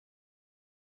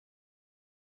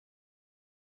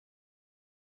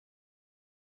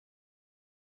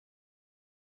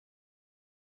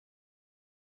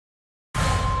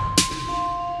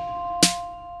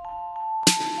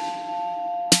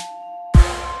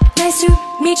Nice to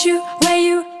meet you, where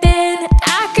you been?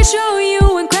 I could show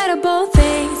you incredible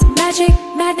things. Magic,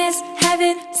 madness,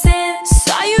 heaven, sin.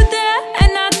 Saw you there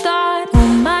and I thought,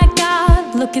 oh my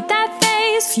God, look at that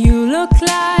face. You look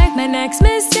like my next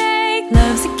mistake.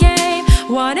 Love's a game,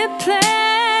 wanna play.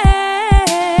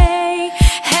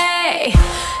 Hey,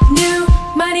 new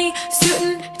money, suit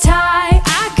and tie.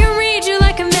 I can read you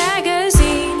like a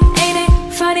magazine. Ain't it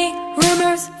funny?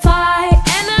 Rumors fly,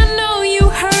 and I know you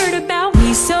heard about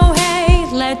me. So hey,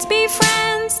 let's be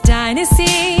friends. Dying to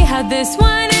see how this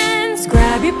one ends.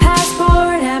 Grab your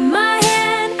passport at my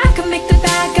hand. I can make the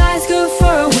bad guys good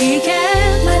for a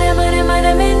weekend. Mana mana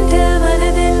mana mental mana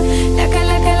dil. Laka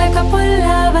laka laka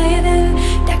pulla vayadil.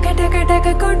 Taka taka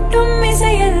taka kottum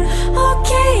misayil.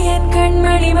 Okay and kan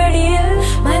madi madiyil.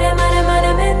 Mana mana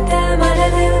mana mental mana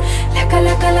dil. Laka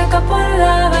laka laka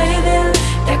pulla vayadil.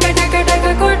 Taka taka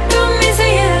taka kottum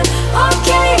misayil.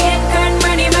 Okay and kan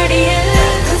madi madiyil.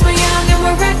 'Cause we're young and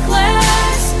we're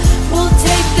reckless. We'll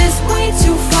take this way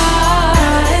too far.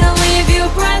 It'll leave you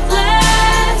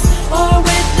breathless or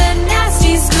with a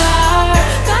nasty scar.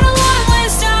 Got a long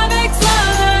list of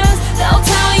ex-lovers. They'll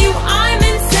tell you I'm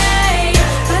insane,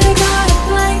 but I got a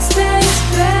blank space,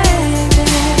 baby,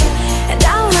 and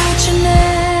I'll write your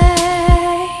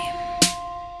name.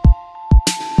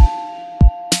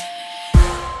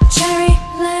 Cherry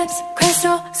lips,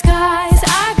 crystal skies.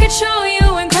 I could show you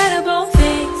incredible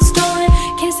things. Stolen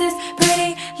kisses,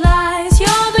 pretty lies.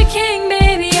 You're the king,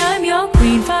 baby, I'm your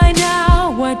queen. Find out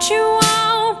what you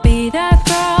want. Be that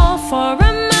girl for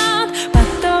a month, but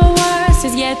the worst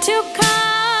is yet to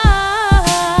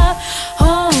come.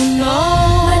 Oh no.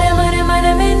 Mana mana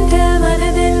mana mental mana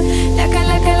dil. Laka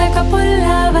laka laka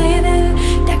pulla vayadil.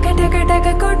 Taka taka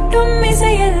taka kottum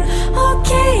misayil.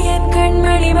 Okay and kan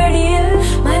madi madiyil.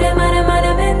 Mana mana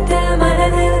mana mental mana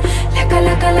dil. Laka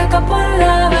laka laka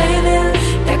pulla